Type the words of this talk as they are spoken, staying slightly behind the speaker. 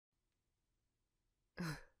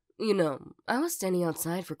You know, I was standing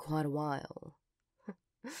outside for quite a while.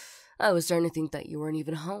 I was starting to think that you weren't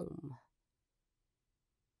even home.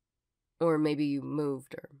 Or maybe you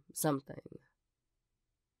moved or something.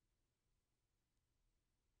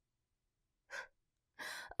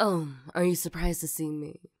 Oh, are you surprised to see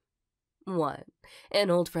me? What?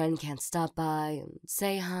 An old friend can't stop by and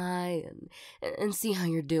say hi and see how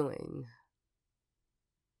you're doing.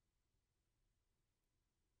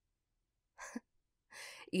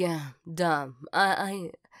 Yeah, dumb.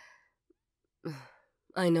 I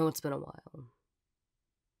know it's been a while.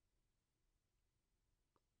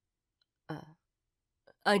 Uh,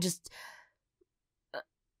 I just,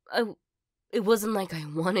 I, it wasn't like I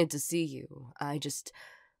wanted to see you. I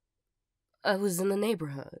was in the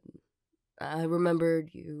neighborhood. I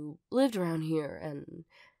remembered you lived around here, and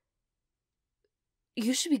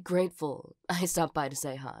you should be grateful I stopped by to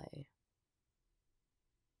say hi.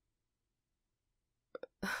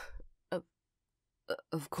 Of,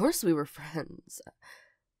 of course we were friends.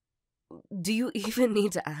 Do you even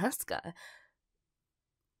need to ask?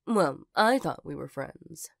 Well, I thought we were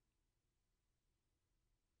friends.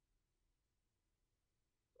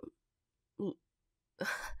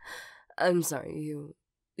 I'm sorry, you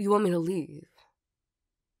want me to leave?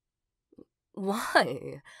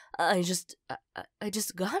 Why? I just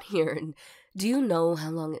got here, and do you know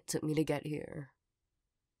how long it took me to get here?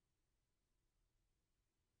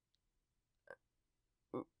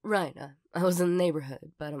 Right, I was in the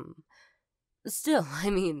neighborhood, but, still, I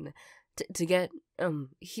mean, to get,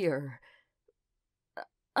 here.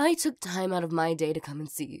 I took time out of my day to come and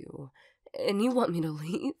see you, and you want me to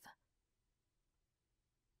leave?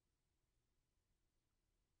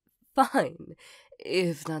 Fine,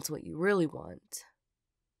 if that's what you really want.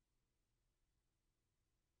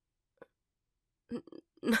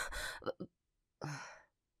 N-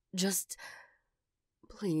 Just,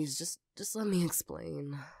 please, just let me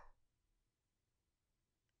explain.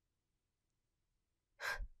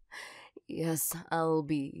 Yes, I'll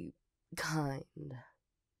be kind.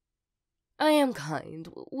 I am kind.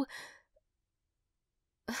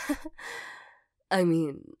 I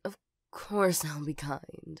mean, of course I'll be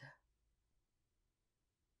kind.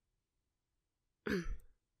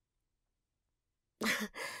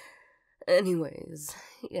 Anyways,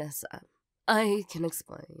 yes, I can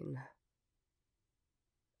explain.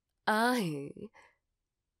 I.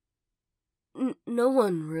 No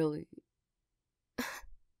one really.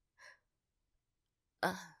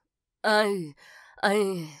 Uh, I.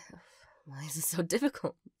 I. Why is it so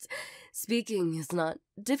difficult? Speaking is not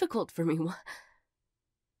difficult for me.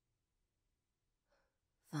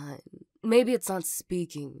 Fine. Maybe it's not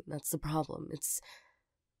speaking that's the problem. It's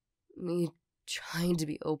me trying to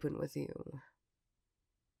be open with you.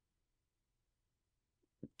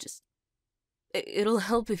 Just. It'll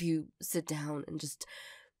help if you sit down and just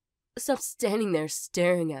stop standing there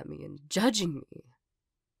staring at me and judging me.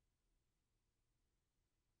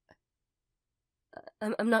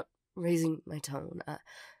 I'm not raising my tone.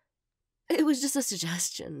 It was just a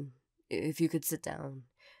suggestion. If you could sit down.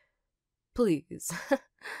 Please.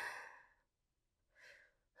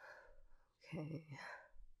 Okay.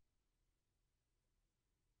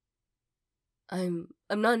 I'm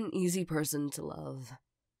not an easy person to love.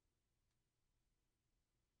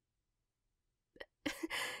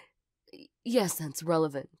 Yes, that's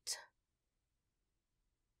relevant.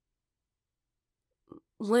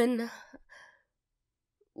 When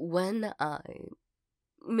I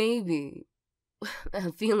maybe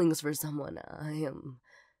have feelings for someone,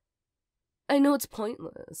 I know it's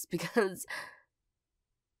pointless because,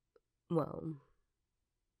 well,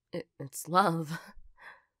 it's love.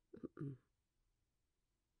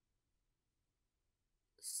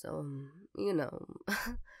 So, you know,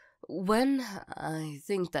 when I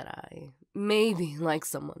think that I maybe like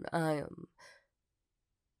someone, I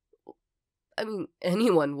mean,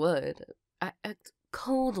 anyone would. I act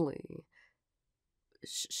coldly,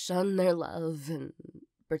 shun their love, and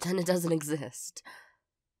pretend it doesn't exist.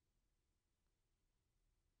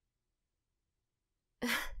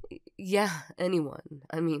 Yeah, anyone.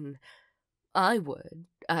 I mean, I would.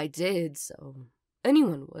 I did, so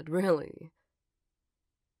anyone would, really.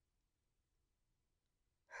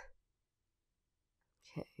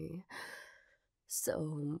 Okay.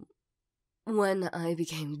 So, when I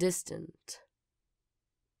became distant,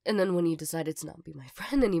 and then when you decided to not be my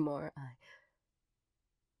friend anymore,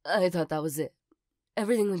 I thought that was it.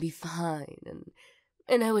 Everything would be fine,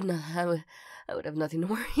 and I would have nothing to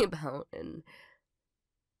worry about, and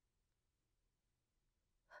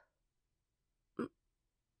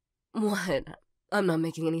what? I'm not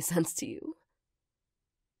making any sense to you.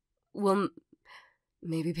 Well,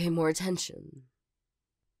 maybe pay more attention.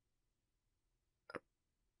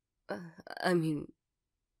 I mean,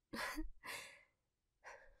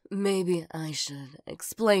 maybe I should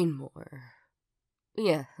explain more.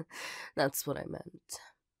 Yeah, that's what I meant.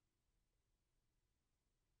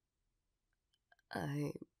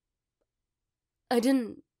 I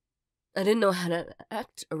didn't know how to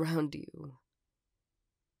act around you.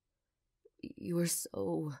 You were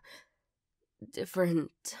so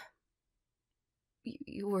different.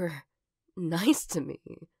 You were nice to me.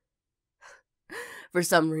 For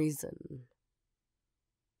some reason.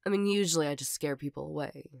 I mean, usually I just scare people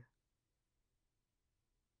away.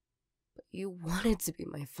 But you wanted to be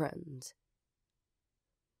my friend.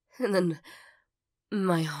 And then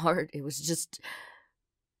my heart, it was just...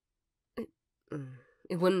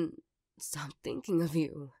 It wouldn't stop thinking of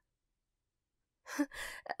you.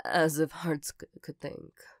 As if hearts could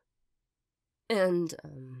think. And,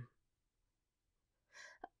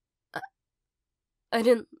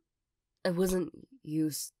 I wasn't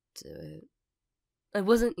used to it. I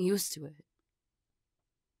wasn't used to it.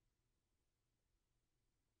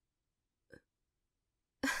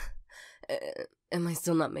 Am I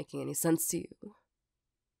still not making any sense to you?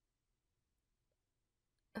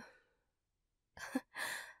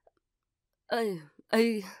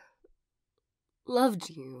 I loved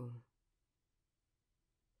you.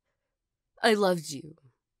 I loved you.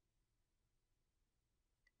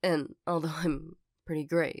 And although I'm pretty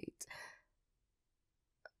great,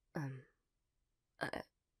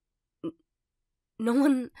 no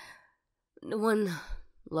one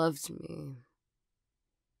loved me.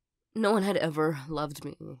 No one had ever loved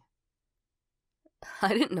me. I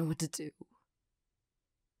didn't know what to do.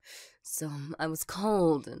 So I was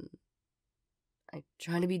cold and I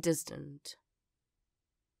tried to be distant.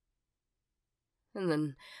 And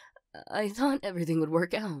then I thought everything would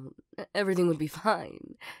work out. Everything would be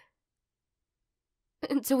fine.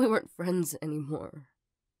 Until we weren't friends anymore.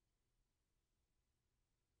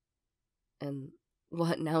 And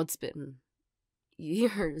what, now it's been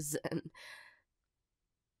years and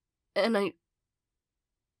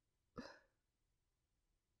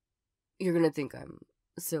you're gonna think I'm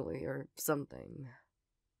silly or something.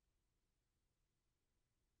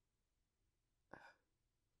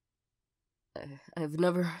 I've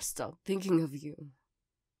never stopped thinking of you.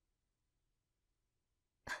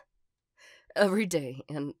 Every day,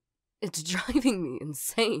 and it's driving me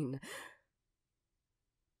insane.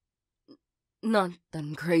 Not that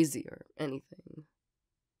I'm crazy or anything.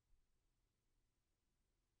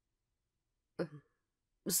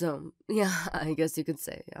 So, yeah, I guess you could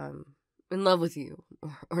say I'm in love with you,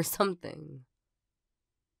 or something.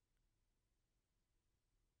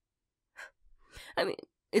 I mean,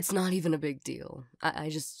 it's not even a big deal. I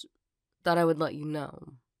just thought I would let you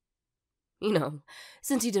know. You know,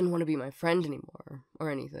 since you didn't want to be my friend anymore, or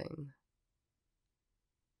anything.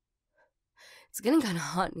 It's getting kind of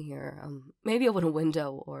hot in here. Maybe open a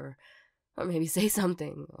window, or maybe say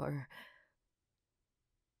something, or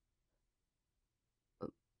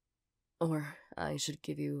I should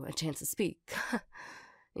give you a chance to speak.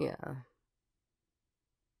 Yeah.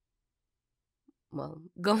 Well,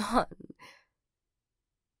 go on.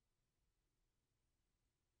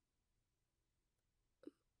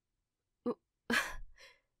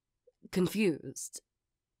 Confused.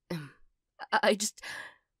 I just...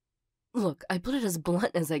 Look, I put it as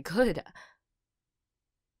blunt as I could.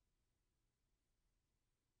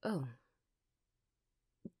 Oh.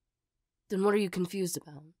 Then what are you confused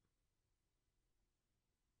about?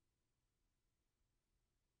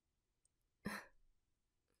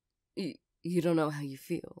 You don't know how you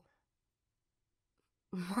feel.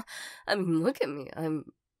 I mean, look at me.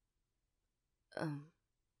 I'm...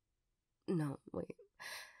 No, wait.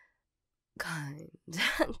 Kind.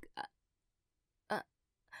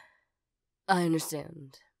 I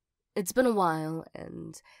understand. It's been a while,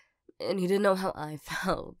 and you didn't know how I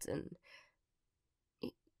felt, and...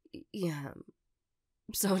 Yeah.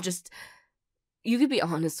 So just... You could be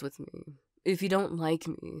honest with me. If you don't like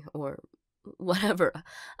me, or whatever,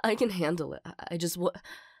 I can handle it. I just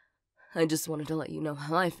wanted to let you know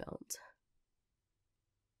how I felt.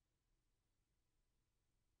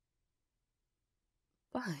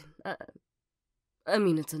 Fine. I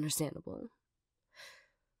mean, it's understandable.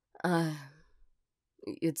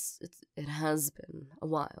 It has been a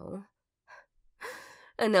while.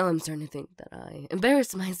 And now I'm starting to think that I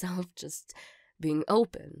embarrassed myself just being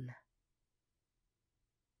open.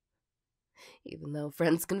 Even though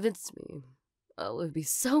friends convinced me. Oh, it would be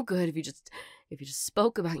so good if you just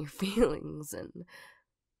spoke about your feelings and...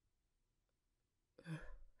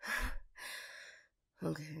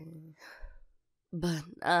 Okay. But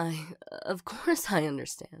of course I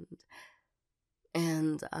understand.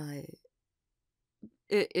 And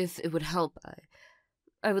if it would help,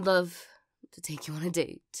 I would love to take you on a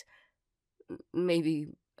date. Maybe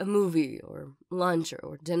a movie, or lunch,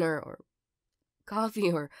 or dinner, or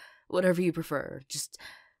coffee, or whatever you prefer. Just,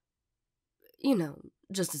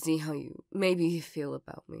 just to see how you maybe feel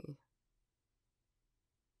about me.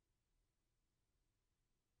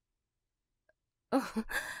 Oh,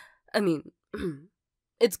 I mean,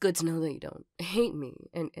 it's good to know that you don't hate me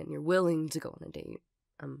and you're willing to go on a date.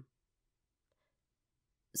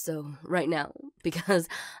 So, right now, because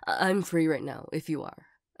I'm free right now, if you are.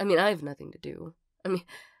 I mean, I have nothing to do. I mean,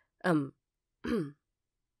 um,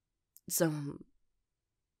 so,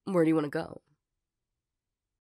 where do you want to go?